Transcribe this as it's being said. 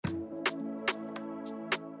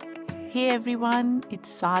Hey everyone,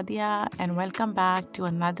 it's Sadia and welcome back to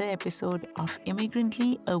another episode of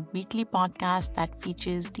Immigrantly, a weekly podcast that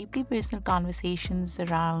features deeply personal conversations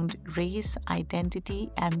around race,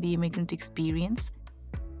 identity, and the immigrant experience.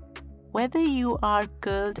 Whether you are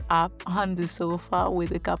curled up on the sofa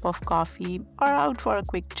with a cup of coffee or out for a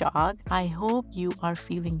quick jog, I hope you are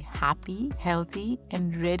feeling happy, healthy,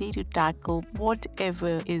 and ready to tackle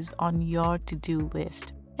whatever is on your to-do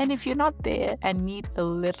list. And if you're not there and need a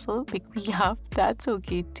little pick-me-up, that's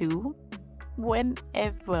okay too.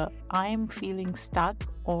 Whenever I'm feeling stuck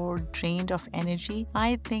or drained of energy,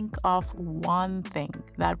 I think of one thing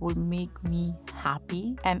that would make me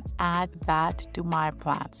happy and add that to my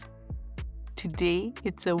plans. Today,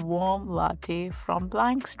 it's a warm latte from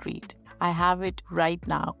Blank Street. I have it right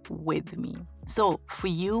now with me. So, for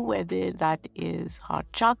you, whether that is hot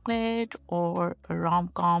chocolate or a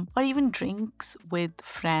rom-com or even drinks with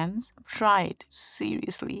friends, try it.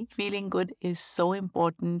 Seriously, feeling good is so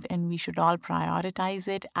important and we should all prioritize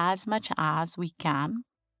it as much as we can.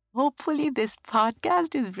 Hopefully, this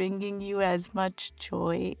podcast is bringing you as much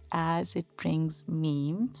joy as it brings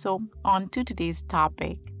me. So, on to today's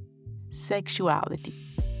topic. Sexuality.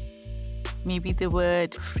 Maybe the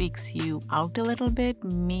word freaks you out a little bit.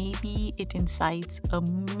 Maybe it incites a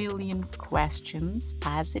million questions,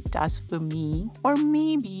 as it does for me. Or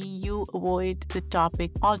maybe you avoid the topic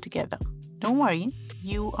altogether. Don't worry,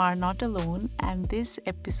 you are not alone, and this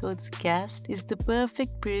episode's guest is the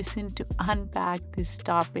perfect person to unpack this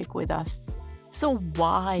topic with us. So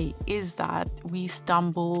why is that we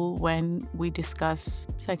stumble when we discuss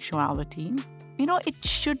sexuality? It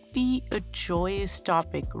should be a joyous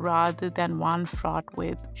topic rather than one fraught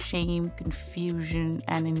with shame, confusion,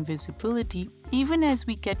 and invisibility, even as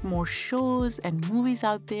we get more shows and movies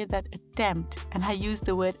out there that attempt, and I use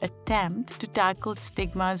the word attempt, to tackle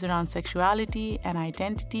stigmas around sexuality and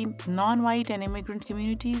identity. Non-white and immigrant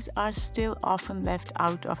communities are still often left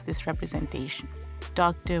out of this representation.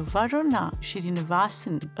 Dr. Varuna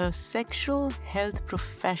Srinivasan, a sexual health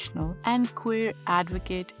professional and queer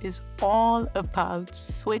advocate, is all about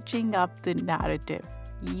switching up the narrative.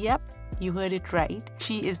 Yep, you heard it right.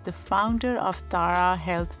 She is the founder of Tara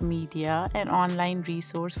Health Media, an online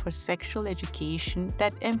resource for sexual education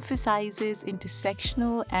that emphasizes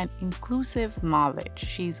intersectional and inclusive knowledge.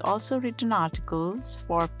 She's also written articles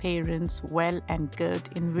for parents, Well and Good,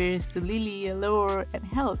 in Lily, Allure and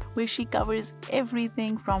Health, where she covers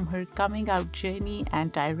everything from her coming out journey,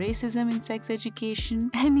 anti-racism in sex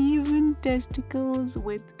education, and even testicles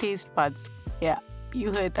with taste buds. Yeah.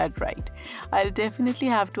 You heard that right. I'll definitely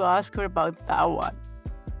have to ask her about that one.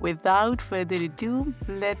 Without further ado,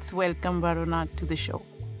 let's welcome Varuna to the show.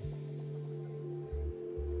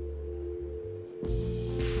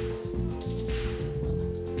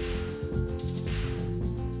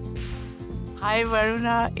 Hi,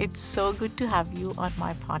 Varuna. It's so good to have you on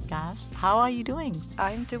my podcast. How are you doing?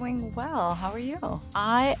 I'm doing well. How are you?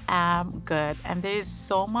 I am good. And there is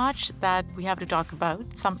so much that we have to talk about.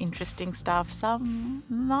 Some interesting stuff, some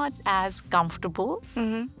not as comfortable,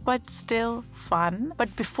 but still fun.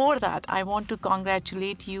 But before that, I want to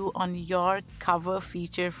congratulate you on your cover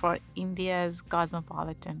feature for India's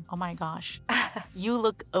Cosmopolitan. Oh my gosh. You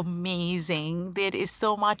look amazing. There is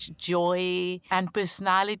so much joy and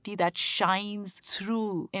personality that shines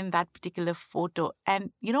through in that particular photo.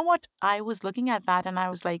 And you know what? I was looking at that and I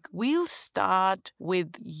was like, we'll start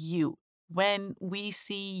with you. When we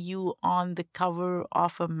see you on the cover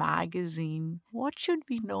of a magazine, what should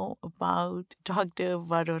we know about Dr.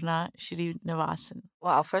 Varuna Srinivasan?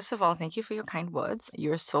 Well, first of all, thank you for your kind words.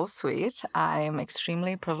 You're so sweet. I'm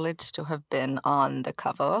extremely privileged to have been on the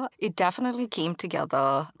cover. It definitely came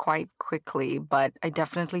together quite quickly, but I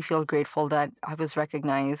definitely feel grateful that I was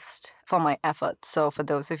recognized for my efforts. So for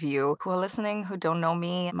those of you who are listening who don't know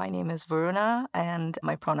me, my name is Varuna and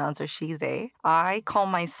my pronouns are she, they. I call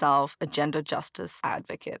myself a gender justice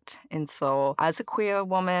advocate. And so as a queer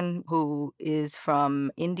woman who is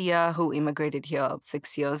from India, who immigrated here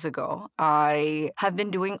 6 years ago, I have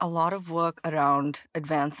been doing a lot of work around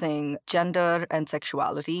advancing gender and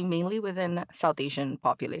sexuality, mainly within South Asian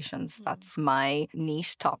populations. That's my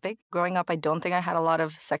niche topic. Growing up, I don't think I had a lot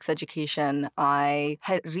of sex education. I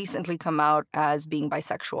had recently come out as being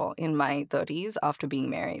bisexual in my 30s after being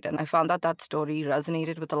married. And I found that that story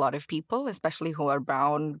resonated with a lot of people, especially who are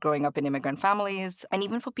brown, growing up in immigrant families, and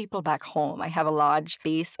even for people back home. I have a large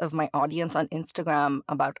base of my audience on Instagram.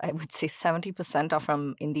 About, I would say, 70% are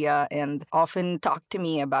from India and often talk talk to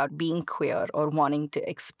me about being queer or wanting to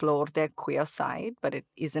explore their queer side, but it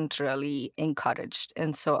isn't really encouraged.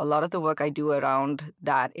 And so a lot of the work I do around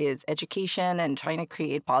that is education and trying to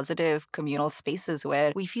create positive communal spaces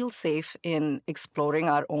where we feel safe in exploring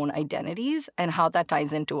our own identities and how that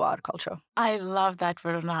ties into our culture. I love that,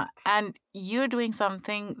 Varuna. And you're doing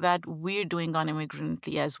something that we're doing on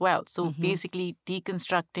Immigrantly as well. So basically,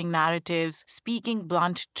 deconstructing narratives, speaking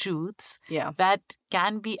blunt truths that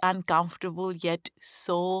can be uncomfortable yet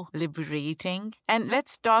so liberating. And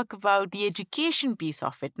let's talk about the education piece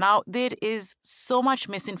of it. Now, there is so much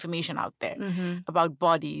misinformation out there about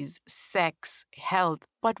bodies, sex, health.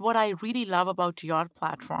 But what I really love about your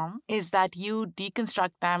platform is that you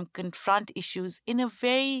deconstruct them, confront issues in a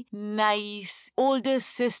very nice, older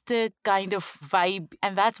sister kind of vibe.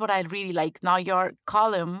 And that's what I really like. Now, your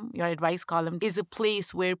column, your advice column, is a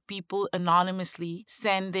place where people anonymously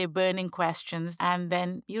send their burning questions and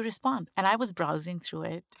then you respond. And I was browsing through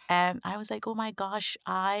it and I was like, oh my gosh,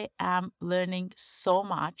 I am learning so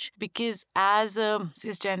much because as a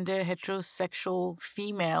cisgender, heterosexual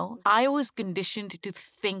female, I was conditioned to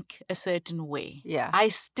think a certain way. I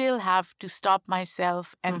still have to stop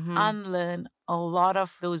myself and unlearn a lot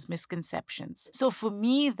of those misconceptions. So for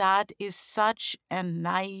me, that is such a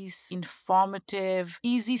nice, informative,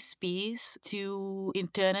 easy space to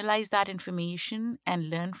internalize that information and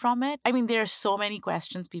learn from it. I mean, there are so many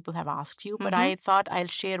questions people have asked you, but I thought I'll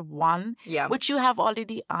share one, which you have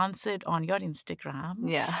already answered on your Instagram.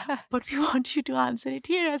 But we want you to answer it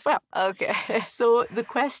here as well. Okay. So the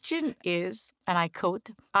question is, and I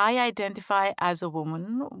quote, I identify as a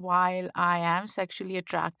woman. While I am sexually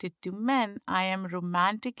attracted to men, I am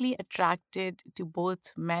romantically attracted to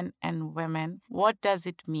both men and women. What does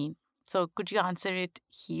it mean? So could you answer it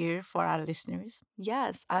here for our listeners?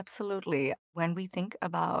 Yes, absolutely. When we think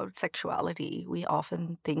about sexuality, we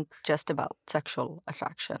often think just about sexual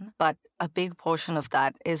attraction, but a big portion of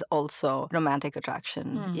that is also romantic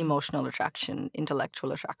attraction, emotional attraction,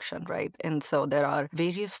 intellectual attraction, right? And so there are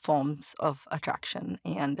various forms of attraction,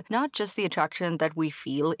 and not just the attraction that we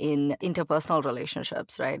feel in interpersonal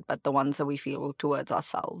relationships, right? But the ones that we feel towards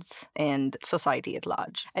ourselves and society at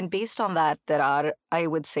large. And based on that, there are, I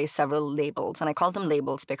would say, several labels, and I call them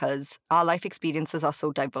labels because our life experiences are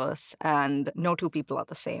so diverse and no two people are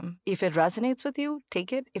the same. If it resonates with you,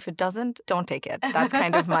 take it. If it doesn't, don't take it. That's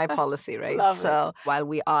kind of my policy, right? So while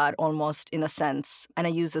we are almost, in a sense, and I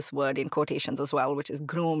use this word in quotations as well, which is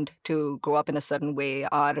groomed to grow up in a certain way,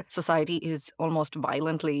 our society is almost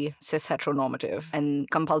violently cis heteronormative, and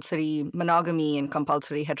compulsory monogamy and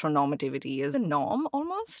compulsory heteronormativity is a norm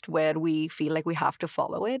almost, where we feel like we have to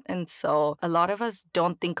follow it. And so a lot of us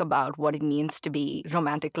don't think about what it means to be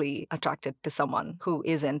romantically attracted to someone who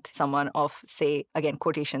isn't someone of, say, again,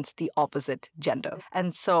 quotations, the opposite gender.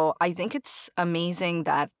 And so I think it's amazing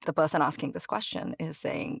that the person asking this question is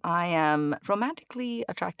saying, I am romantically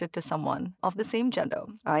attracted to someone of the same gender.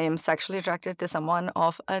 I am sexually attracted to someone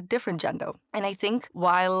of a different gender. And I think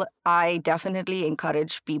while I definitely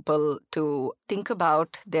encourage people to think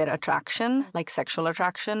about their attraction, like sexual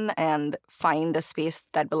attraction, and find a space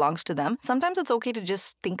that belongs to them, sometimes it's okay to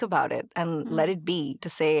just think about it and let it be, to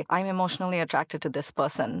say, I'm emotionally attracted to this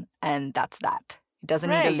person, and that's that. It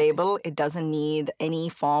doesn't need a label. It doesn't need any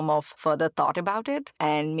form of further thought about it.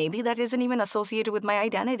 And maybe that isn't even associated with my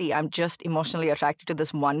identity. I'm just emotionally attracted to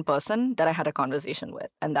this one person that I had a conversation with.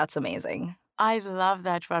 And that's amazing. I love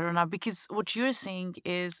that, Varuna, because what you're saying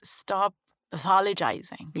is stop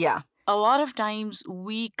pathologizing. Yeah. A lot of times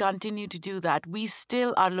we continue to do that. We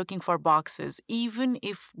still are looking for boxes, even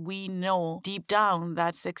if we know deep down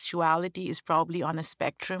that sexuality is probably on a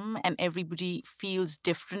spectrum and everybody feels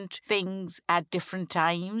different things at different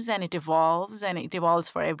times and it evolves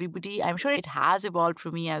for everybody. I'm sure it has evolved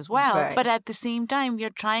for me as well. Right. But at the same time, we are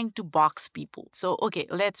trying to box people. So, okay,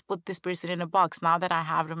 let's put this person in a box. Now that I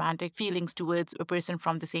have romantic feelings towards a person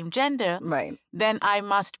from the same gender, then I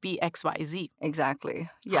must be XYZ. Exactly.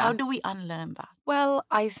 Yeah. How do we unlearn that? Well,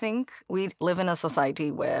 I think we live in a society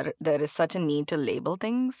where there is such a need to label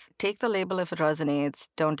things. Take the label if it resonates,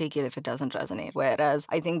 don't take it if it doesn't resonate. Whereas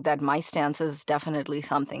I think that my stance is definitely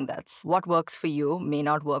something that's what works for you may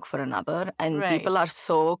not work for another. And people are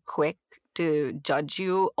so quick to judge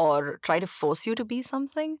you or try to force you to be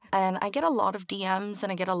something. And I get a lot of DMs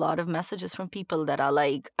and I get a lot of messages from people that are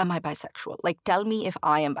like, am I bisexual? Like, tell me if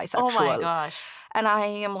I am bisexual. Oh my gosh. And I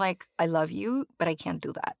am like, I love you, but I can't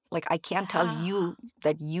do that. Like, I can't tell you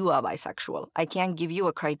that you are bisexual. I can't give you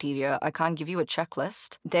a criteria. I can't give you a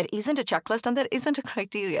checklist. There isn't a checklist and there isn't a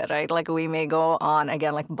criteria, right? Like, we may go on,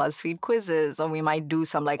 again, like BuzzFeed quizzes, or we might do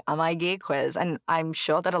some like, am I gay quiz? And I'm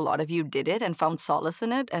sure that a lot of you did it and found solace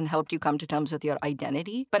in it and helped you come to terms with your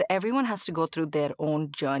identity. But everyone has to go through their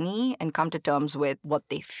own journey and come to terms with what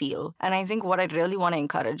they feel. And I think what I'd really want to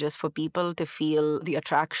encourage is for people to feel the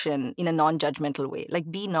attraction in a non-judgmental way.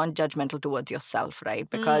 Like, be non-judgmental towards yourself, right?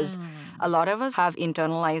 Because a lot of us have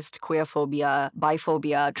internalized queer phobia,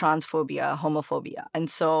 biphobia, transphobia, homophobia. And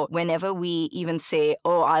so whenever we even say,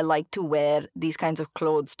 oh, I like to wear these kinds of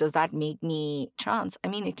clothes, does that make me trans? I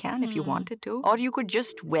mean, it can if you wanted to. Or you could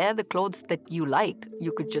just wear the clothes that you like.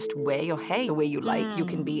 You could just wear your hair the way you like. You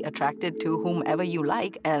can be attracted to whomever you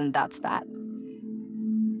like, and that's that.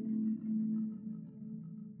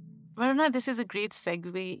 Varuna, this is a great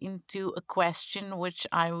segue into a question which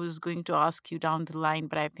I was going to ask you down the line,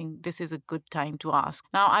 but I think this is a good time to ask.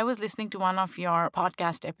 Now, I was listening to one of your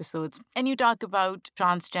podcast episodes, and you talk about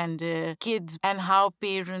transgender kids and how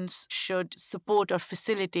parents should support or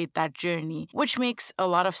facilitate that journey, which makes a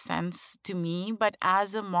lot of sense to me. But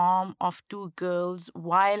as a mom of two girls,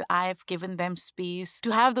 while I've given them space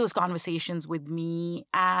to have those conversations with me,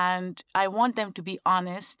 and I want them to be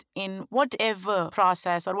honest in whatever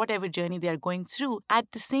process or whatever journey they are going through. At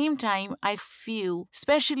the same time, I feel,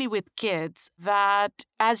 especially with kids, that,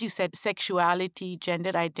 as you said, sexuality,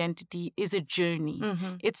 gender identity is a journey.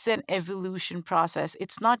 It's an evolution process.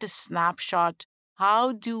 It's not a snapshot.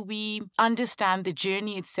 How do we understand the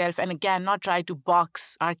journey itself? And again, not try to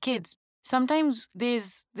box our kids. Sometimes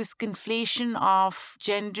there's this conflation of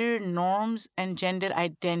gender norms and gender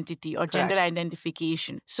identity or gender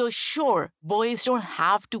identification. So sure, boys don't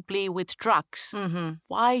have to play with trucks.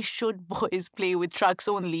 Why should boys play with trucks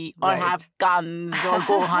only or have guns or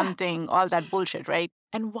go hunting, all that bullshit, right?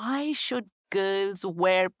 And why should girls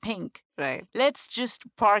wear pink? Right. Let's just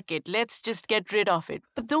park it. Let's just get rid of it.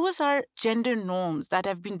 But those are gender norms that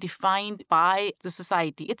have been defined by the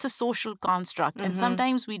society. It's a social construct. And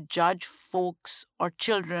sometimes we judge folks or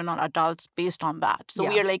children or adults based on that. So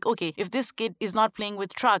we are like, okay, if this kid is not playing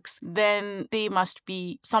with trucks, then they must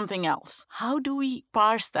be something else. How do we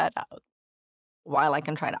parse that out? While I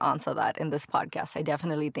can try to answer that in this podcast, I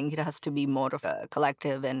definitely think it has to be more of a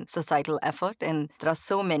collective and societal effort. And there are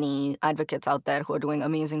so many advocates out there who are doing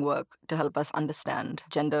amazing work to help us understand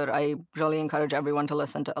gender. I really encourage everyone to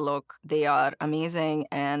listen to Alok. They are amazing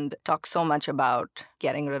and talk so much about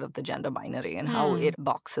getting rid of the gender binary and how it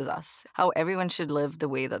boxes us, how everyone should live the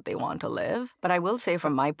way that they want to live. But I will say,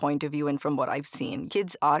 from my point of view and from what I've seen,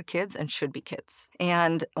 kids are kids and should be kids.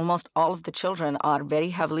 And almost all of the children are very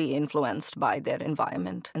heavily influenced by their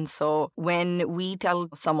environment. And so when we tell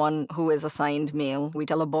someone who is assigned male, we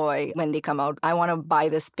tell a boy when they come out, I want to buy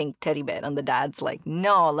this pink teddy bear. And the dad's like,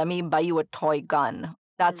 no, let me buy you a toy gun.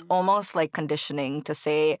 That's almost like conditioning to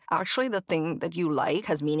say, actually, the thing that you like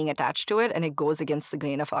has meaning attached to it, and it goes against the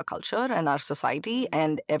grain of our culture and our society,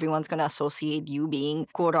 and everyone's going to associate you being,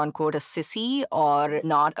 quote unquote, a sissy or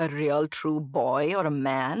not a real true boy or a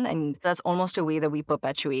man. And that's almost a way that we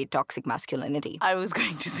perpetuate toxic masculinity. I was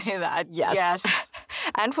going to say that. Yes.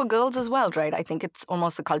 And for girls as well, right? I think it's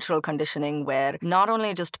almost a cultural conditioning where not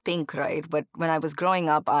only just pink, right? But when I was growing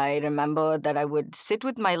up, I remember that I would sit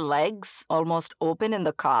with my legs almost open in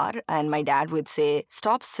the car, and my dad would say,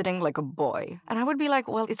 stop sitting like a boy. And I would be like,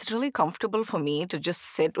 well, it's really comfortable for me to just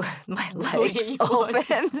sit with my legs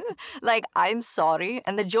open. Like, I'm sorry.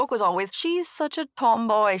 And the joke was always, she's such a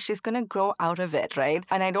tomboy. She's going to grow out of it, right?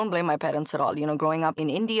 And I don't blame my parents at all. You know, growing up in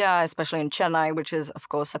India, especially in Chennai, which is, of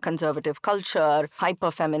course, a conservative culture,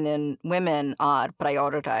 hyper-feminine women are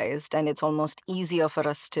prioritized, and it's almost easier for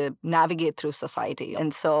us to navigate through society.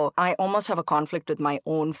 And so I almost have a conflict with my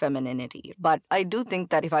own femininity. But I do think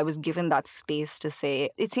that if I was given that space to say,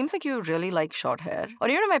 it seems like you really like short hair. Or,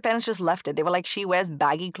 you know, my parents just left it. They were like, she wears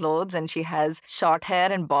baggy clothes and she has short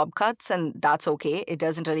hair and bob cuts, and that's okay. It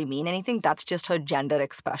doesn't really mean anything. That's just her gender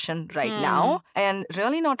expression right now. And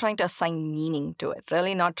really not trying to assign meaning to it,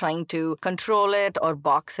 really not trying to control it or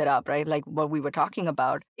box it up, right? Like what we were talking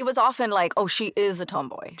about. It was often like, oh, she is a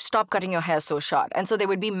tomboy. Stop cutting your hair so short. And so they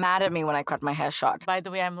would be mad at me when I cut my hair short. By the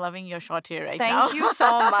way, I'm loving your short hair right now. Thank you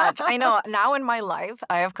so much. I know now in my life,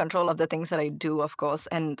 I have control of the things that I do, of course.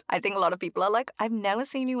 And I think a lot of people are like, I've never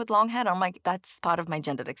seen you with long hair. I'm like, that's part of my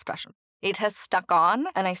gendered expression. It has stuck on,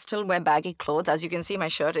 and I still wear baggy clothes. As you can see, my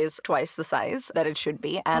shirt is twice the size that it should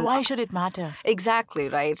be. And why should it matter? Exactly,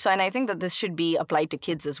 right? So, and I think that this should be applied to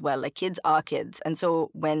kids as well. Like, kids are kids. And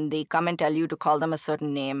so when they come and tell you to call them a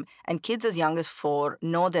certain name, and kids as young as 4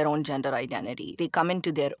 know their own gender identity, they come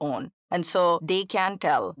into their own. And so they can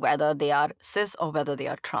tell whether they are cis or whether they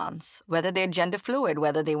are trans, whether they're gender fluid,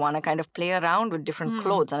 whether they want to kind of play around with different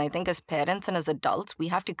clothes. And I think as parents and as adults, we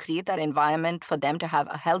have to create that environment for them to have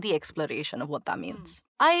a healthy exploration of what that means.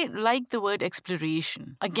 I like the word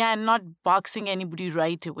exploration. Again, not boxing anybody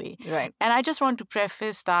right away. Right. And I just want to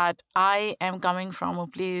preface that I am coming from a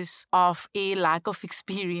place of a lack of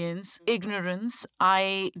experience, ignorance.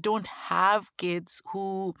 I don't have kids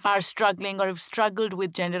who are struggling or have struggled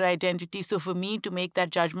with gender identity. So for me to make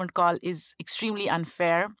that judgment call is extremely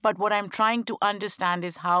unfair. But what I'm trying to understand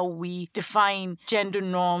is how we define gender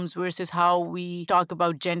norms versus how we talk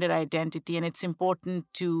about gender identity. And it's important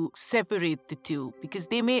to separate the two because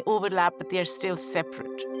they may overlap, but they are still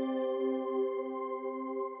separate.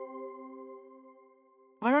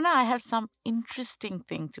 Varuna, I have some interesting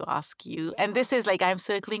thing to ask you. And this is like I'm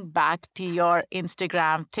circling back to your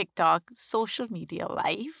Instagram, TikTok, social media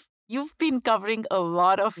life. You've been covering a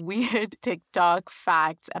lot of weird TikTok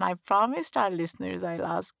facts, and I promised our listeners I'll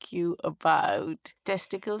ask you about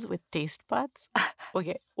testicles with taste buds.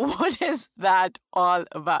 Okay, what is that all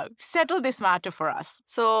about? Settle this matter for us.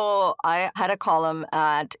 So I had a column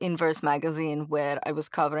at Inverse magazine where I was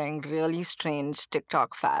covering really strange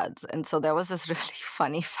TikTok fads. And so there was this really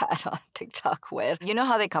funny fad on TikTok where, you know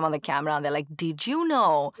how they come on the camera and they're like, did you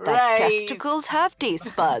know that testicles have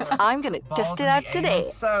taste buds? I'm going to test it out today.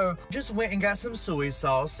 So just went and got some soy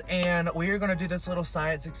sauce and we're going to do this little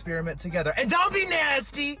science experiment together. And don't be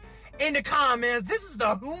nasty in the comments. This is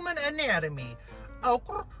the human anatomy. Oh,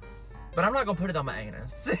 but I'm not gonna put it on my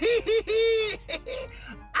anus. I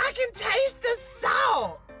can taste the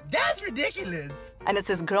salt. That's ridiculous. And it's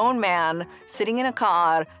this grown man sitting in a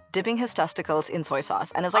car, dipping his testicles in soy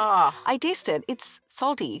sauce. And it's like, I tasted, it's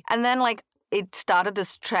salty. And then like it started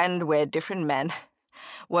this trend where different men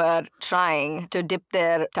were trying to dip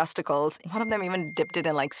their testicles. One of them even dipped it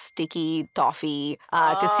in like sticky toffee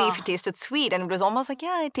to see if it tasted sweet. And it was almost like,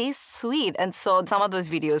 yeah, it tastes sweet. And so some of those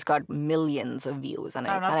videos got millions of views. And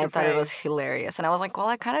I thought it was hilarious. And I was like, well,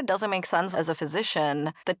 that kind of doesn't make sense as a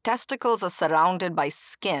physician. The testicles are surrounded by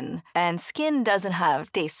skin, and skin doesn't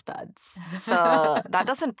have taste buds. So that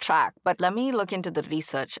doesn't track. But let me look into the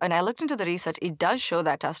research. And I looked into the research. It does show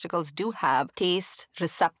that testicles do have taste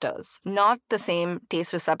receptors, not the same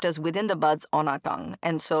taste receptors within the buds on our tongue.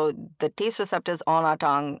 And so the taste receptors on our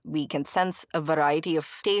tongue, we can sense a variety of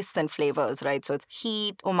tastes and flavors, right? So it's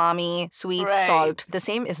heat, umami, sweet, salt. The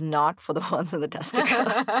same is not for the ones in the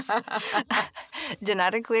testicles.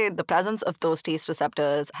 Genetically, the presence of those taste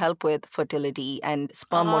receptors help with fertility and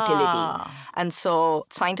sperm motility. And so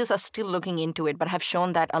scientists are still looking into it, but have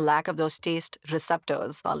shown that a lack of those taste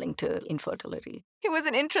receptors are linked to infertility. It was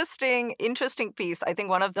an interesting piece. I think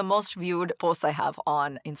one of the most viewed posts I have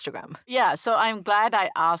on Instagram. Yeah, so I'm glad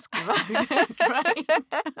I asked about it, right?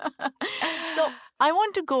 So I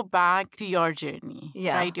want to go back to your journey,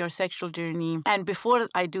 right? Your sexual journey. And before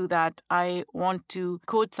I do that, I want to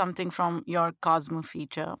quote something from your Cosmo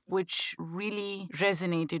feature, which really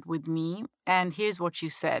resonated with me. And here's what you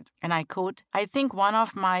said, and I quote, "I think one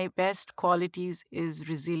of my best qualities is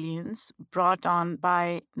resilience, brought on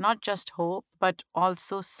by not just hope, but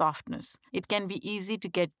also softness. It can be easy to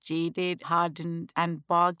get jaded, hardened, and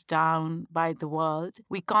bogged down by the world.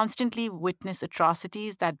 We constantly witness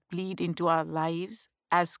atrocities that bleed into our lives.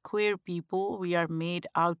 As queer people, we are made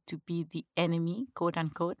out to be the enemy, quote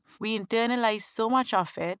unquote. We internalize so much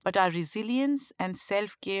of it, but our resilience and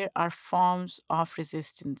self-care are forms of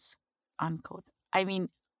resistance." Unquote. I mean,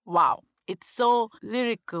 wow. It's so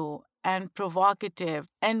lyrical and provocative.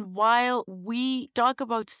 And while we talk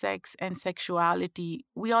about sex and sexuality,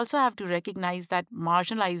 we also have to recognize that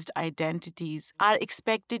marginalized identities are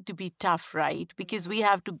expected to be tough, right? Because we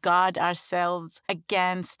have to guard ourselves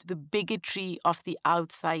against the bigotry of the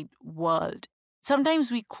outside world. Sometimes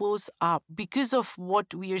we close up because of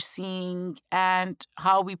what we are seeing and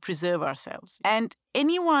how we preserve ourselves. And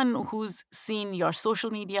anyone who's seen your social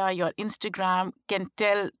media, your Instagram, can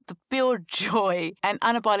tell the pure joy and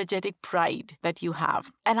unapologetic pride that you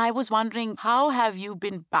have. And I was wondering, how have you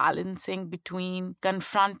been balancing between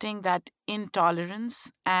confronting that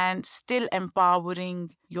intolerance and still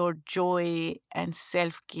empowering your joy and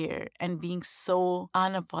self-care and being so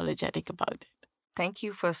unapologetic about it? Thank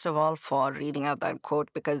you, first of all, for reading out that quote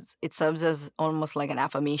because it serves as almost like an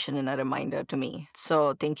affirmation and a reminder to me.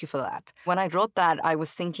 So thank you for that. When I wrote that, I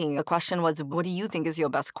was thinking the question was, what do you think is your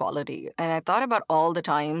best quality? And I thought about all the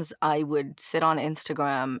times I would sit on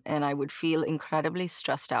Instagram and I would feel incredibly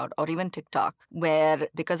stressed out, or even TikTok, where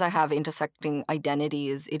because I have intersecting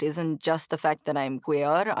identities, it isn't just the fact that I'm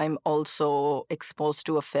queer, I'm also exposed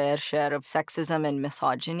to a fair share of sexism and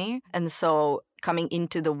misogyny. And so coming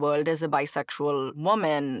into the world as a bisexual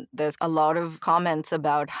woman, there's a lot of comments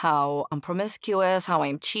about how I'm promiscuous, how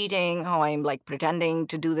I'm cheating, how I'm like pretending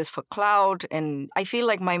to do this for clout. And I feel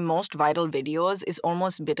like my most viral videos is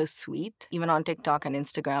almost bittersweet. Even on TikTok and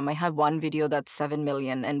Instagram, I have one video that's 7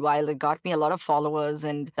 million. And while it got me a lot of followers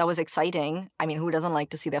and that was exciting, I mean, who doesn't like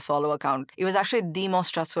to see their follower count? It was actually the most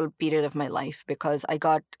stressful period of my life because I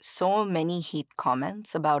got so many hate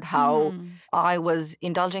comments about how I was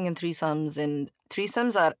indulging in threesomes, and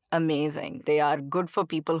threesomes are amazing. They are good for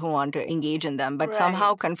people who want to engage in them, but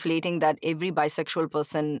somehow conflating that every bisexual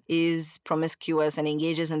person is promiscuous and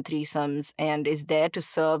engages in threesomes and is there to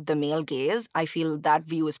serve the male gaze, I feel that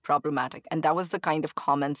view is problematic. And that was the kind of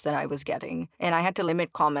comments that I was getting. And I had to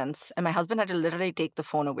limit comments. And my husband had to literally take the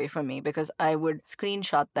phone away from me because I would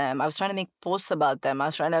screenshot them. I was trying to make posts about them. I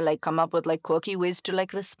was trying to like come up with like quirky ways to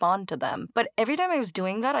like respond to them. But every time I was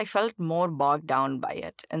doing that, I felt more bogged down by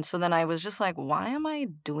it. And so then I was just like, why am I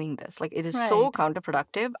doing this? Like, it is so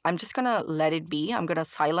counterproductive. I'm just going to let it be. I'm going to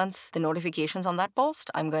silence the notifications on that post.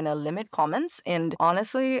 I'm going to limit comments. And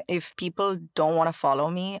honestly, if people don't want to follow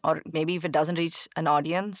me, or maybe if it doesn't reach an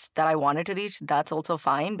audience that I wanted to reach, that's also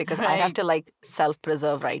fine because I have to like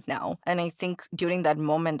self-preserve right now. And I think during that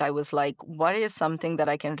moment, I was like, what is something that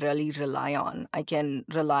I can really rely on? I can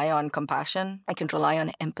rely on compassion. I can rely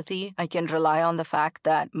on empathy. I can rely on the fact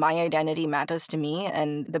that my identity matters to me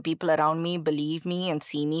and the people around me believe me and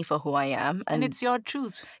see me for who I am. And it's your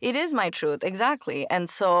truth. It is my truth, exactly. And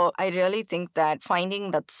so I really think that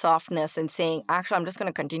finding that softness and saying, actually, I'm just going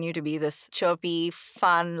to continue to be this chirpy,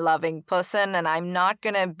 fun, loving person. And I'm not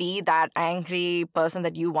going to be that angry person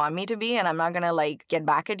that you want me to be. And I'm not going to like get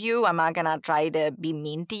back at you. I'm not going to try to be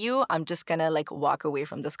mean to you. I'm just going to like walk away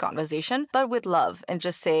from this conversation, but with love, and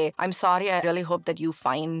just say, I'm sorry. I really hope that you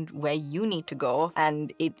find where you need to go.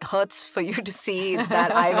 And it hurts for you to see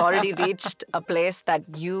that I've already reached a place that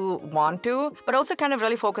you want to, but also kind of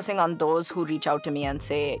really focusing on those who reach out to me and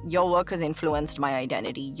say, your work has influenced my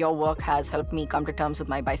identity. Your work has helped me come to terms with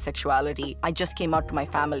my bisexuality. I just came out to my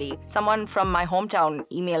family. Someone from my hometown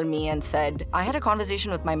emailed me and said, I had a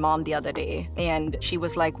conversation with my mom the other day, and she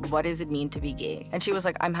was like, what does it mean to be gay? And she was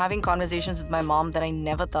like, I'm having conversations with my mom that I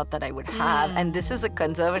never thought that I would have. And this is a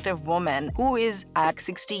conservative woman who is at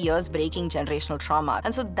 60 years breaking generational trauma.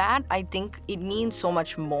 And so that, I think, it means so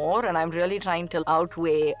much more. And I'm really trying to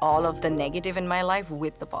outweigh all of the negative in my life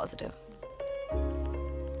with the positive.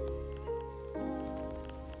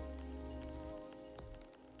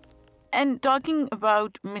 And talking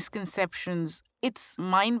about misconceptions, it's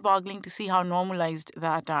mind-boggling to see how normalized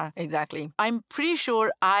that are. Exactly. I'm pretty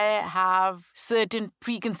sure I have certain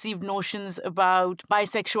preconceived notions about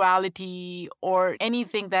bisexuality or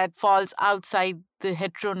anything that falls outside the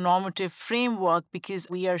heteronormative framework because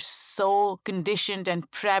we are so conditioned and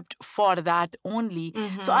prepped for that only.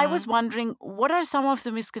 So I was wondering, what are some of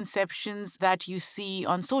the misconceptions that you see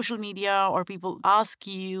on social media or people ask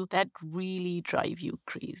you that really drive you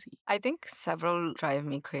crazy? I think several drive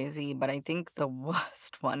me crazy, but I think the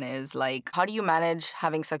worst one is like, how do you manage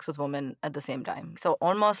having sex with women at the same time? So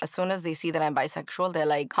almost as soon as they see that I'm bisexual, they're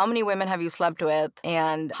like, how many women have you slept with?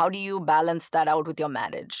 And how do you balance that out with your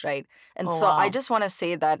marriage, right? And I just want to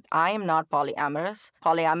say that I am not polyamorous.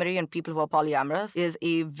 Polyamory and people who are polyamorous is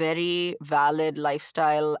a very valid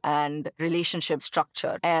lifestyle and relationship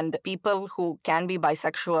structure. And people who can be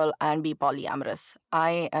bisexual and be polyamorous,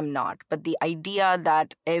 I am not. But the idea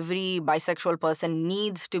that every bisexual person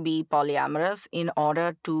needs to be polyamorous in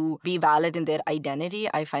order to be valid in their identity,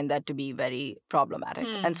 I find that to be very problematic.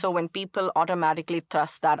 And so when people automatically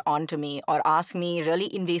thrust that onto me or ask me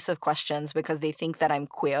really invasive questions because they think that I'm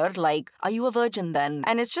queer, like, are you a virgin then?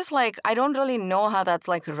 And it's just like, I don't really know how that's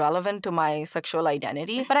like relevant to my sexual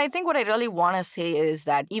identity. But I think what I really want to say is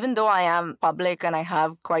that even though I am public and I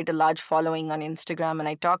have quite a large following on Instagram and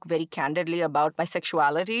I talk very candidly about my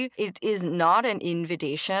sexuality, it is not an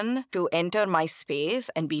invitation to enter my space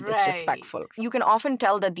and be disrespectful. You can often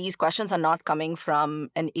tell that these questions are not coming from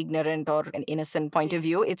an ignorant or an innocent point of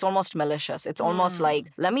view. It's almost malicious. It's almost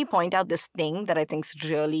like, let me point out this thing that I think is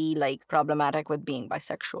really like problematic with being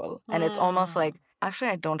bisexual. And it's almost like,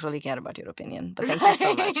 Actually, I don't really care about your opinion, but thank you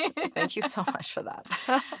so much. Thank you so much for that.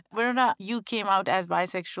 Varuna, you came out as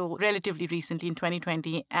bisexual relatively recently in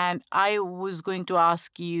 2020, and I was going to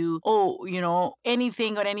ask you,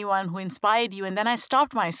 anything or anyone who inspired you. And then I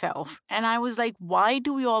stopped myself and I was like, why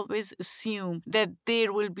do we always assume that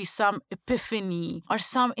there will be some epiphany or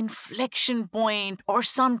some inflection point or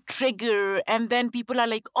some trigger? And then people are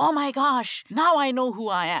like, oh my gosh, now I know who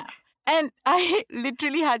I am. And I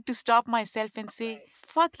literally had to stop myself and say,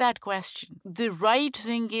 fuck that question. The right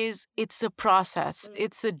thing is it's a process,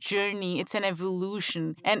 it's a journey, it's an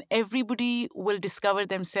evolution, and everybody will discover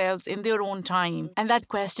themselves in their own time. And that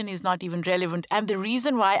question is not even relevant. And the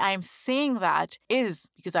reason why I'm saying that is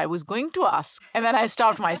because I was going to ask and then I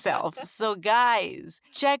stopped myself. So, guys,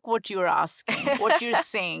 check what you're asking, what you're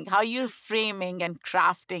saying, how you're framing and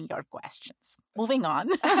crafting your questions. Moving on.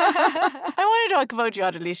 I want to talk about your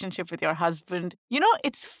relationship with your husband.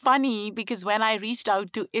 It's funny because when I reached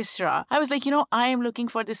out to Isra, I was like, I am looking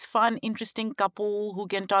for this fun, interesting couple who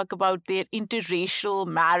can talk about their interracial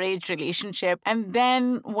marriage relationship. And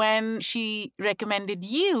then when she recommended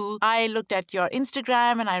you, I looked at your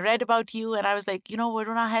Instagram and I read about you and I was like,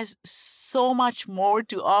 Varuna has so much more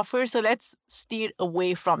to offer. So let's steer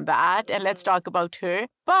away from that and let's talk about her.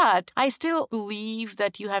 But I still believe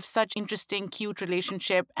that you have such interesting, cute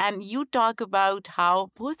relationship. And you talk about how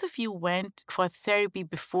both of you went for therapy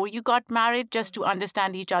before you got married just to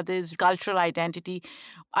understand each other's cultural identity.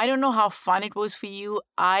 I don't know how fun it was for you.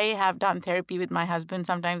 I have done therapy with my husband.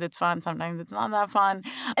 Sometimes it's fun, sometimes it's not that fun.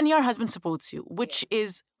 And your husband supports you, which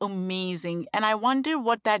is amazing. And I wonder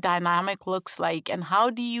what that dynamic looks like and how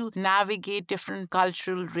do you navigate different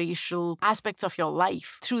cultural, racial aspects of your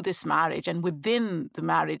life through this marriage and within the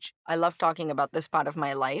marriage. I love talking about this part of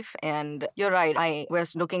my life. And you're right. We're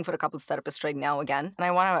looking for a couples therapist right now again. And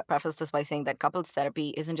I want to preface this by saying that couples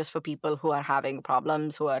therapy isn't just for people who are having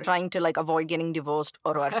problems, who are trying to avoid getting divorced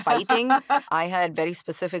or who are fighting. I had very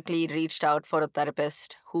specifically reached out for a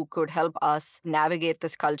therapist who could help us navigate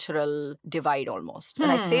this cultural divide almost. And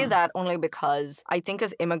I say that only because I think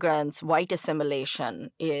as immigrants, white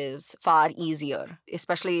assimilation is far easier,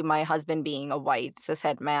 especially my husband being a white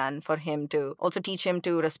cishet man, for him to also teach him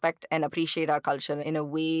to respect and appreciate our culture in a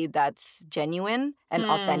way that's genuine and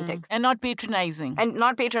authentic. And not patronizing. And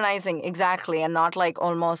not patronizing, exactly. And not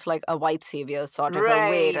almost like a white savior sort of a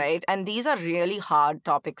way, right? And these are really hard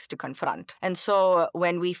topics to confront. And so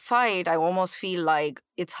when we fight, I almost feel like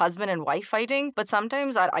it's husband and wife fighting, but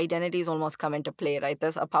sometimes our identities almost come into play, right?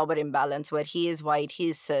 There's a power imbalance where he is white,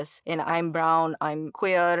 he is cis, and I'm brown, I'm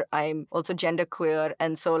queer, I'm also gender queer.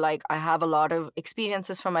 And so I have a lot of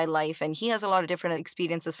experiences from my life and he has a lot of different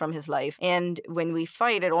experiences from his life. And when we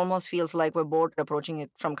fight, it almost feels like we're both approaching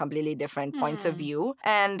it from completely different points of view.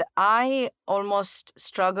 And I almost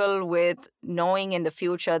struggle with knowing in the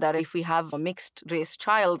future that if we have a mixed race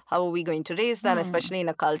child, how are we going to raise them, especially in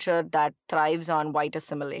a culture that thrives on white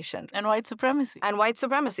assimilation. And white supremacy. And white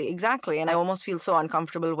supremacy, exactly. And I almost feel so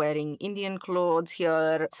uncomfortable wearing Indian clothes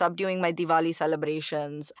here, subduing my Diwali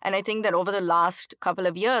celebrations. And I think that over the last couple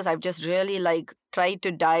of years, I've just really tried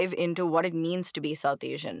to dive into what it means to be South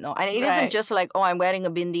Asian. No? And it isn't just I'm wearing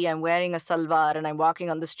a bindi, I'm wearing a salwar, and I'm walking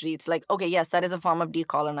on the streets. Okay, yes, that is a form of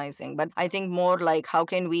decolonizing. But I think more how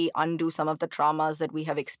can we undo some of the traumas that we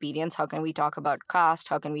have experienced? How can we talk about caste?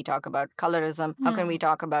 How can we talk about colorism? How can we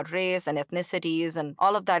talk about race and ethnicities and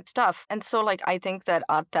all of that stuff? And so I think that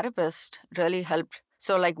our therapist really helped.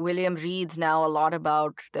 So William reads now a lot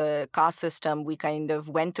about the caste system. We kind of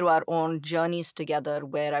went through our own journeys together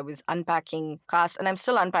where I was unpacking caste, and I'm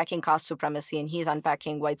still unpacking caste supremacy, and he's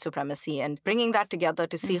unpacking white supremacy and bringing that together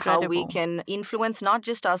to see how we can influence not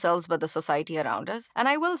just ourselves, but the society around us. And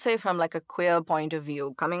I will say from a queer point of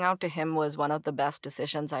view, coming out to him was one of the best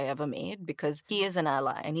decisions I ever made because he is an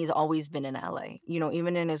ally and he's always been an ally.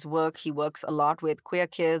 Even in his work, he works a lot with queer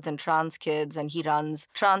kids and trans kids, and he runs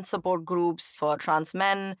trans support groups for trans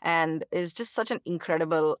men and is just such an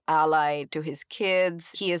incredible ally to his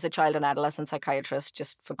kids. He is a child and adolescent psychiatrist,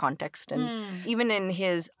 just for context. And even in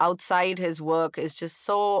his outside his work is just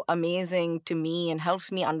so amazing to me and helps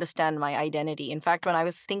me understand my identity. In fact, when I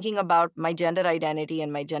was thinking about my gender identity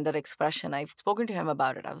and my gender expression, I've spoken to him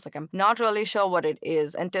about it. I was like, I'm not really sure what it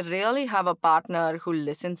is. And to really have a partner who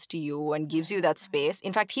listens to you and gives you that space.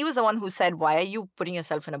 In fact, he was the one who said, why are you putting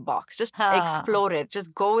yourself in a box? Just explore it.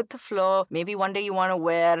 Just go with the flow. Maybe one day you want to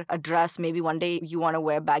wear a dress. Maybe one day you want to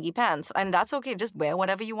wear baggy pants. And that's okay. Just wear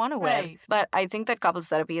whatever you want to wear. Right. But I think that couples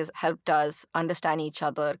therapy has helped us understand each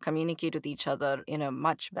other, communicate with each other in a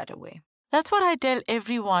much better way. That's what I tell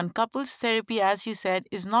everyone. Couples therapy, as you said,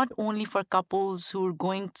 is not only for couples who are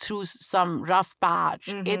going through some rough patch.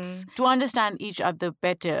 It's to understand each other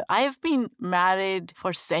better. I have been married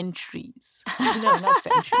for centuries. No, not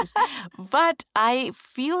centuries. But I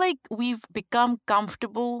feel like we've become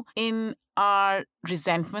comfortable in our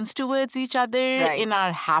resentments towards each other, Right. in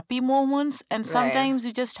our happy moments. And sometimes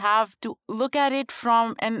you just have to look at it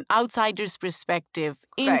from an outsider's perspective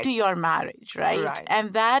into Right. your marriage, right? Right.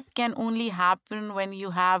 And that can only happen when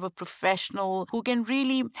you have a professional who can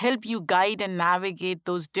really help you guide and navigate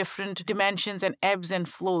those different dimensions and ebbs and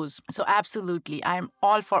flows. So absolutely, I'm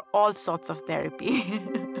all for all sorts of therapy.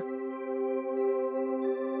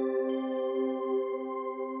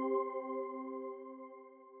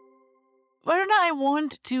 Varuna, I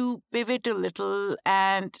want to pivot a little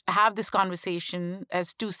and have this conversation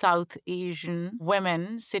as two South Asian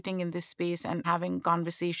women sitting in this space and having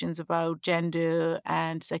conversations about gender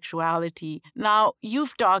and sexuality. Now,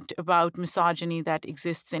 you've talked about misogyny that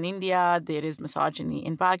exists in India, there is misogyny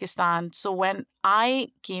in Pakistan. So when I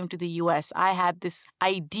came to the US, I had this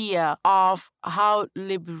idea of how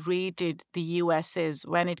liberated the US is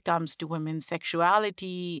when it comes to women's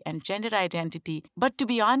sexuality and gender identity. But to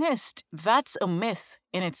be honest, that's a myth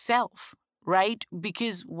in itself. Right?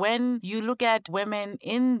 Because when you look at women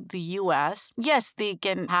in the US, yes, they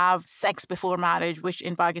can have sex before marriage, which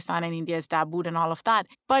in Pakistan and India is tabooed and all of that.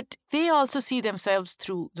 But they also see themselves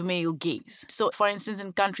through the male gaze. So, for instance,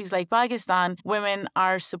 in countries like Pakistan, women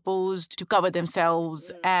are supposed to cover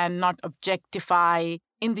themselves and not objectify.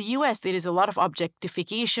 In the US, there is a lot of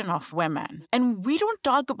objectification of women. And we don't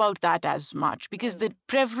talk about that as much because the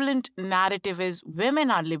prevalent narrative is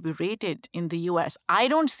women are liberated in the US. I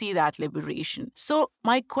don't see that liberation. So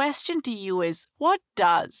my question to you is, what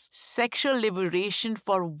does sexual liberation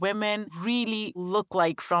for women really look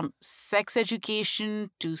like, from sex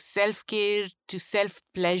education to self-care to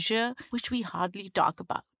self-pleasure, which we hardly talk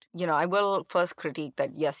about? I will first critique that,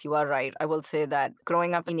 yes, you are right. I will say that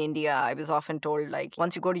growing up in India, I was often told, like,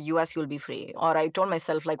 once you go to US, you'll be free. Or I told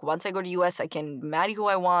myself, like, once I go to US, I can marry who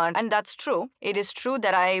I want. And that's true. It is true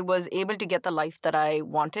that I was able to get the life that I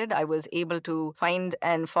wanted. I was able to find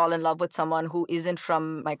and fall in love with someone who isn't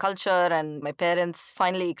from my culture, and my parents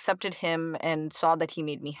finally accepted him and saw that he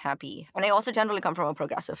made me happy. And I also generally come from a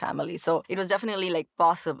progressive family, so it was definitely like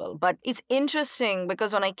possible. But it's interesting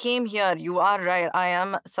because when I came here, you are right, I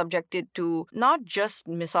am subjected to not just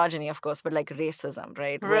misogyny, of course, but like racism,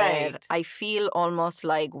 right? Where I feel almost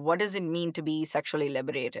like, what does it mean to be sexually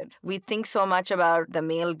liberated? We think so much about the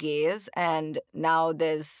male gaze, and now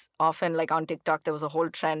there's often, like on TikTok, there was a whole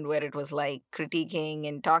trend where it was like critiquing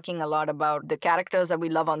and talking a lot about the characters that we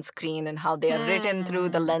love on screen and how they are written through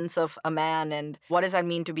the lens of a man, and what does that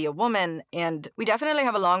mean to be a woman? And we definitely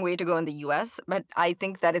have a long way to go in the US, but I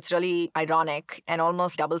think that it's really ironic and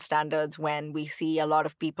almost double standards when we see a lot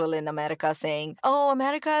of people in America saying, oh,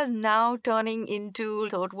 America is now turning into a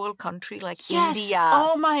third world country like India.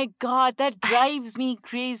 Oh my God, that drives me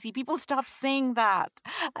crazy. People stop saying that.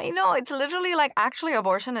 I know, it's literally like, actually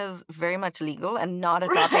abortion is very much legal and not a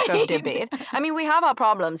topic of debate. I mean, we have our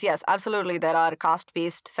problems. Yes, absolutely. There are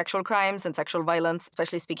caste-based sexual crimes and sexual violence,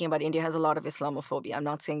 especially speaking about India has a lot of Islamophobia. I'm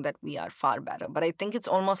not saying that we are far better, but I think it's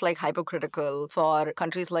almost like hypocritical for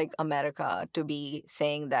countries like America to be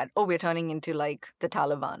saying that, oh, we're turning into like the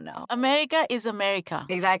Taliban now. America is America.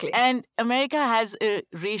 Exactly. And America has a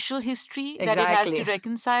racial history that it has to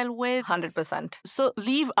reconcile with. 100%. So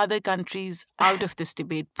leave other countries out of this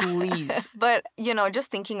debate, please. But,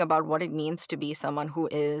 just thinking about what it means to be someone who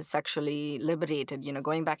is sexually liberated,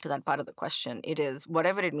 going back to that part of the question, it is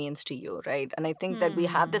whatever it means to you, right? And I think that we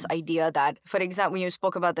have this idea that, for example, when you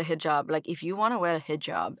spoke about the hijab, like if you want to wear a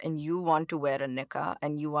hijab and you want to wear a niqab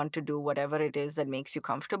and you want to do whatever it is that makes you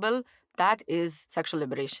comfortable, that is sexual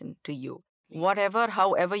liberation to you. Whatever,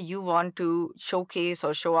 however you want to showcase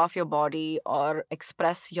or show off your body or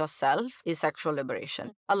express yourself is sexual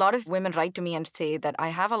liberation. A lot of women write to me and say that I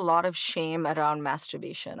have a lot of shame around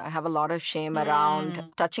masturbation. I have a lot of shame around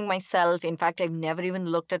touching myself. In fact, I've never even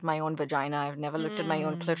looked at my own vagina. I've never looked at my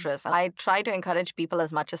own clitoris. I try to encourage people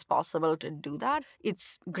as much as possible to do that.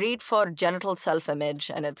 It's great for genital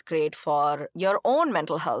self-image and it's great for your own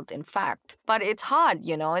mental health, in fact. But it's hard,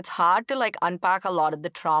 it's hard to like unpack a lot of the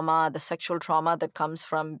trauma, the sexual trauma that comes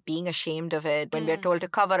from being ashamed of it when we're told to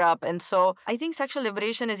cover up. And so I think sexual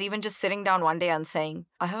liberation is even just sitting down one day and saying,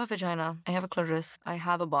 I have a vagina, I have a clitoris, I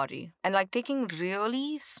have a body. And like taking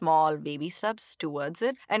really small baby steps towards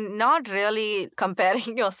it and not really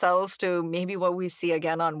comparing yourselves to maybe what we see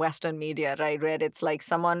again on Western media, right? Where it's like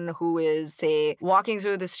someone who is, say, walking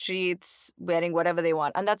through the streets wearing whatever they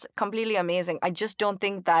want. And that's completely amazing. I just don't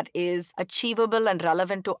think that is achievable and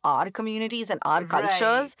relevant to our communities and our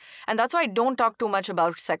cultures. And that's why I don't talk too much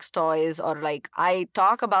about sex toys, or like I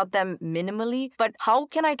talk about them minimally. But how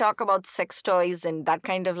can I talk about sex toys and that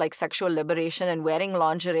kind of like sexual liberation and wearing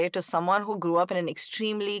lingerie to someone who grew up in an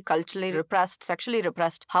extremely culturally repressed, sexually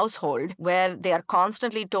repressed household where they are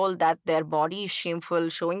constantly told that their body is shameful,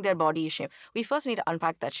 showing their body is shame? We first need to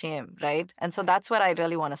unpack that shame, right? And so that's where I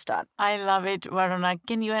really want to start. I love it, Varuna.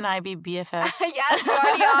 Can you and I be BFFs? Yes, we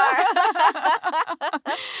already are.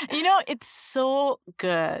 You know, it's so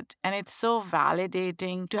good and it's so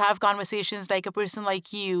validating to have conversations like a person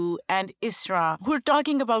like you and Isra who are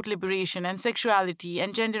talking about liberation and sexuality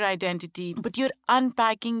and gender identity, but you're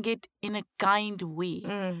unpacking it in a kind way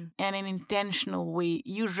and an intentional way.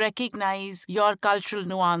 You recognize your cultural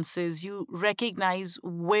nuances. You recognize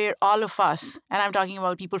where all of us, and I'm talking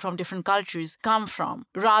about people from different cultures, come from,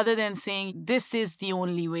 rather than saying this is the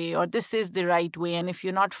only way or this is the right way. And if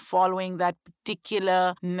you're not following that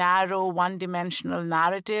particular narrow, one-dimensional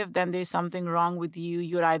narrative, then there's something wrong with you.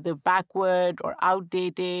 You're either backward or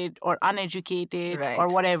outdated or uneducated or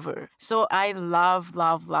whatever. So I love,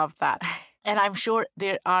 love, love that. And I'm sure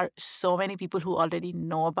there are so many people who already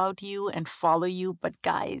know about you and follow you. But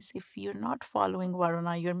guys, if you're not following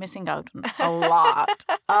Varuna, you're missing out on a lot,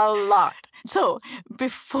 a lot. So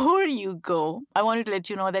before you go, I wanted to let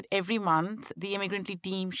you know that every month, the Immigrantly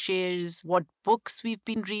team shares what books we've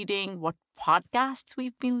been reading, what podcasts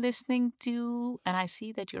we've been listening to. And I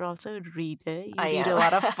see that you're also a reader. You read a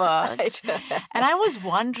lot of books. And I was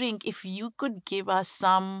wondering if you could give us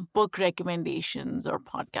some book recommendations or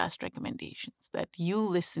podcast recommendations that you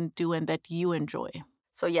listen to and that you enjoy.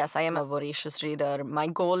 So yes, I am a voracious reader. My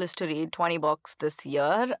goal is to read 20 books this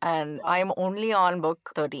year, and I'm only on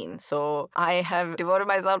book 13. So I have devoted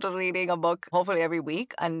myself to reading a book hopefully every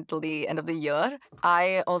week until the end of the year.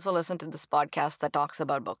 I also listen to this podcast that talks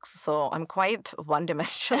about books. So I'm quite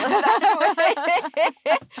one-dimensional in that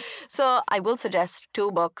way. So I will suggest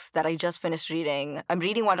 2 books that I just finished reading. I'm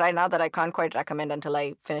reading one right now that I can't quite recommend until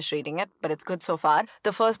I finish reading it, but it's good so far.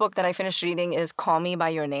 The first book that I finished reading is Call Me By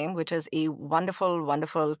Your Name, which is a wonderful,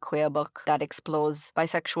 wonderful queer book that explores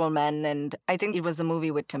bisexual men. And I think it was the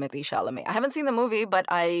movie with Timothée Chalamet. I haven't seen the movie, but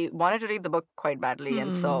I wanted to read the book quite badly.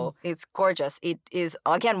 And so it's gorgeous. It is,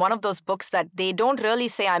 again, one of those books that they don't really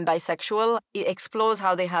say I'm bisexual. It explores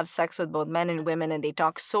how they have sex with both men and women. And they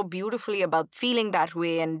talk so beautifully about feeling that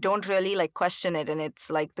way and don't really like question it. And it's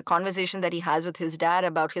like the conversation that he has with his dad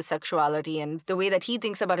about his sexuality and the way that he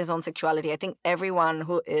thinks about his own sexuality. I think everyone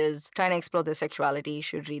who is trying to explore their sexuality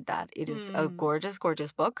should read that. It is a gorgeous, gorgeous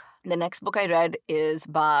book. The next book I read is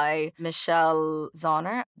by Michelle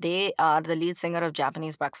Zauner. They are the lead singer of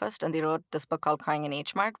Japanese Breakfast, and they wrote this book called Crying in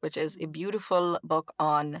H Mart, which is a beautiful book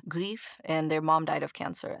on grief, and their mom died of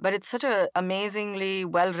cancer. But it's such an amazingly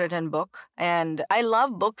well-written book, and I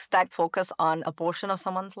love books that focus on a portion of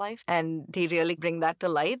someone's life, and they really bring that to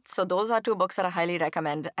light. So those are 2 books that I highly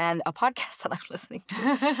recommend. And a podcast that I'm listening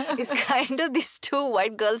to is kind of these 2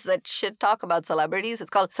 white girls that shit talk about celebrities.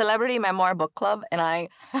 It's called Celebrity Memoir Book Club, and I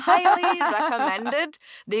highly recommend it.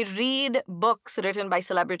 They read books written by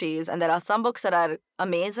celebrities, and there are some books that are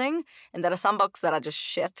amazing, and there are some books that are just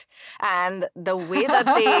shit. And the way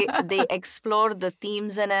that they explore the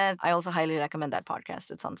themes in it, I also highly recommend that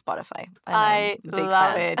podcast. It's on Spotify. I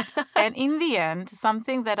love it. And in the end,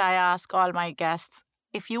 something that I ask all my guests,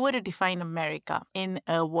 if you were to define America in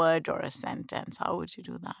a word or a sentence, how would you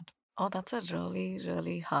do that? Oh, that's a really,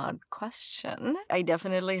 really hard question. I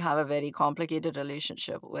definitely have a very complicated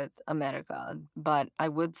relationship with America, but I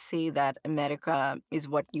would say that America is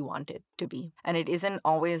what you want it to be. And it isn't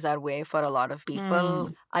always that way for a lot of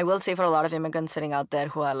people. I will say for a lot of immigrants sitting out there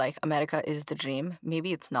who are like, America is the dream.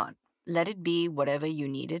 Maybe it's not. Let it be whatever you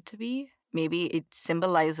need it to be. Maybe it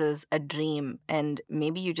symbolizes a dream, and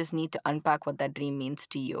maybe you just need to unpack what that dream means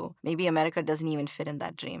to you. Maybe America doesn't even fit in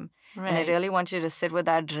that dream. And I Right. really want you to sit with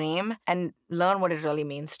that dream and learn what it really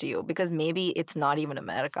means to you, because maybe it's not even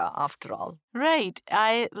America after all. Right.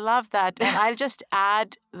 I love that. And I'll just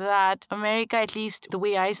add that America, at least the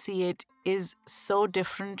way I see it, is so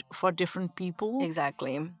different for different people.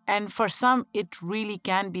 Exactly. And for some, it really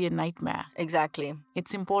can be a nightmare. Exactly.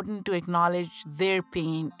 It's important to acknowledge their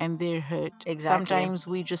pain and their hurt. Exactly. Sometimes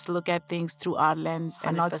we just look at things through our lens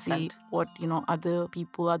and not see 100%. what, other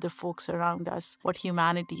people, other folks around us, what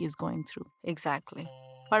humanity is going through. Exactly.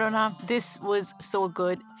 Varuna, this was so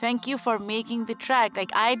good. Thank you for making the trek.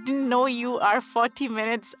 Like, I didn't know you are 40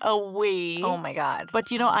 minutes away. Oh my God. But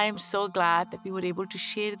I am so glad that we were able to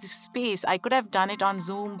share this space. I could have done it on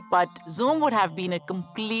Zoom, but Zoom would have been a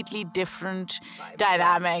completely different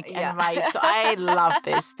dynamic and vibe. So I love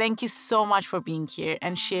this. Thank you so much for being here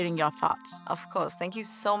and sharing your thoughts. Of course. Thank you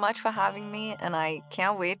so much for having me. And I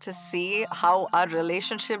can't wait to see how our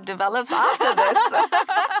relationship develops after this.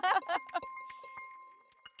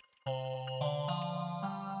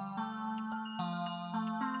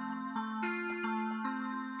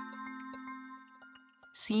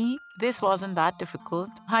 See, this wasn't that difficult.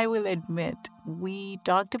 I will admit, we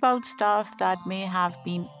talked about stuff that may have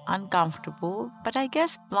been uncomfortable, but I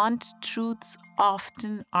guess blunt truths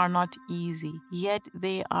often are not easy, yet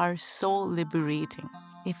they are so liberating.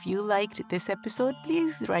 If you liked this episode,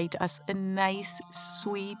 please write us a nice,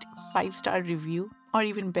 sweet 5-star review. Or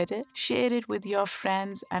even better, share it with your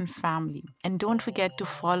friends and family. And don't forget to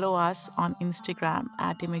follow us on Instagram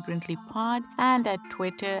at immigrantlypod and at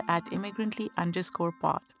Twitter at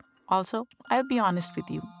immigrantly_pod. Also, I'll be honest with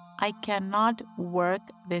you, I cannot work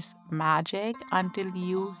this magic until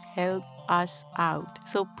you help us out.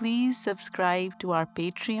 So please subscribe to our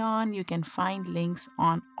Patreon. You can find links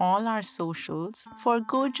on all our socials.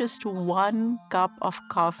 Forgo just 1 cup of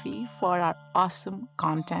coffee for our awesome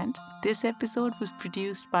content. This episode was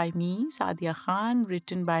produced by me, Sadia Khan,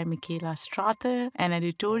 written by Michaela Strother. An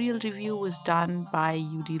editorial review was done by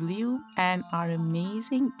Yudi Liu, and our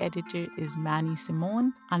amazing editor is Manny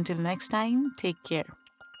Simone. Until next time, take care.